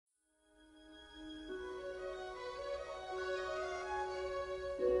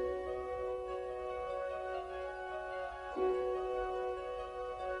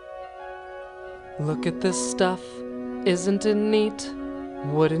Look at this stuff, isn't it neat?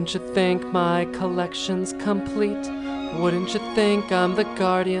 Wouldn't you think my collection's complete? Wouldn't you think I'm the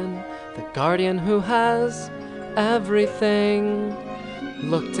guardian who has everything?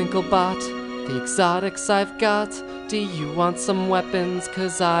 Look, Dinklebot, the exotics I've got. Do you want some weapons?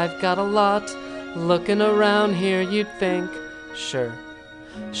 'Cause I've got a lot. Looking around here, you'd think, sure,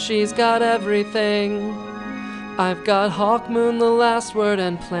 she's got everything. I've got Hawkmoon, the last word,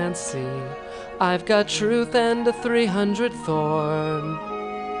 and Plan C. I've got truth and a 300 Thorn.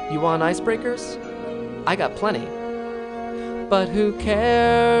 You want icebreakers? I got plenty. But who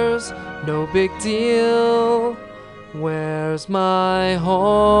cares? No big deal. Where's my horn?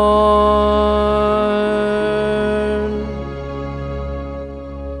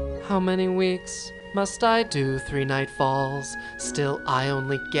 How many weeks must I do? 3 nightfalls. Still I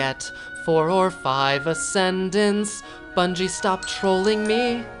only get 4 or 5 ascendants. Bungie, stop trolling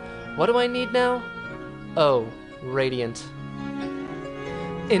me. What do I need now? Oh, Radiant.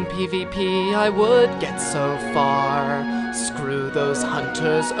 In PvP I would get so far. Screw those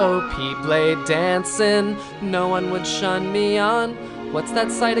hunters, OP Bladedacin. No one would shun me on, what's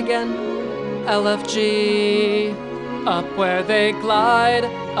that site again? LFG. Up where they glide,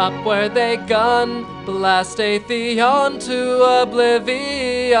 up where they gun. Blast Atheon to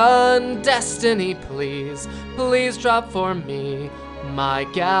oblivion. Destiny, please, please drop for me my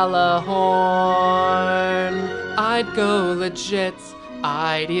Gjallarhorn. I'd go legit,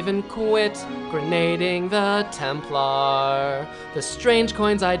 I'd even quit grenading the Templar. The strange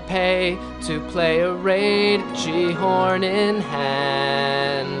coins I'd pay to play a raid, G-horn in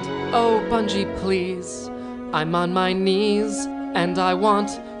hand. Oh, Bungie, please, I'm on my knees, and I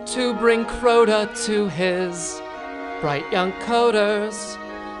want to bring Crota to his bright young coders,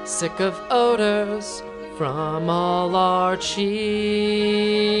 sick of odors from all our cheese.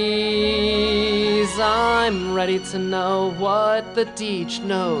 I'm ready to know what the Deej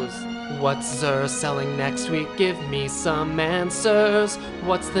knows. What's Xur selling next week? Give me some answers.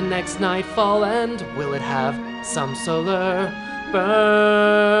 What's the next nightfall, and will it have some solar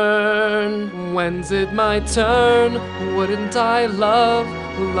burn? When's it my turn? Wouldn't I love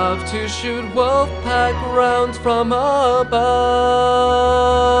to shoot wolfpack rounds from above?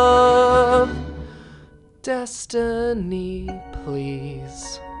 Destiny,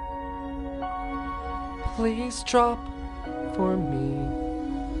 please, please drop for me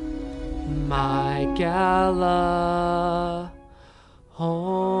my Gjallarhorn.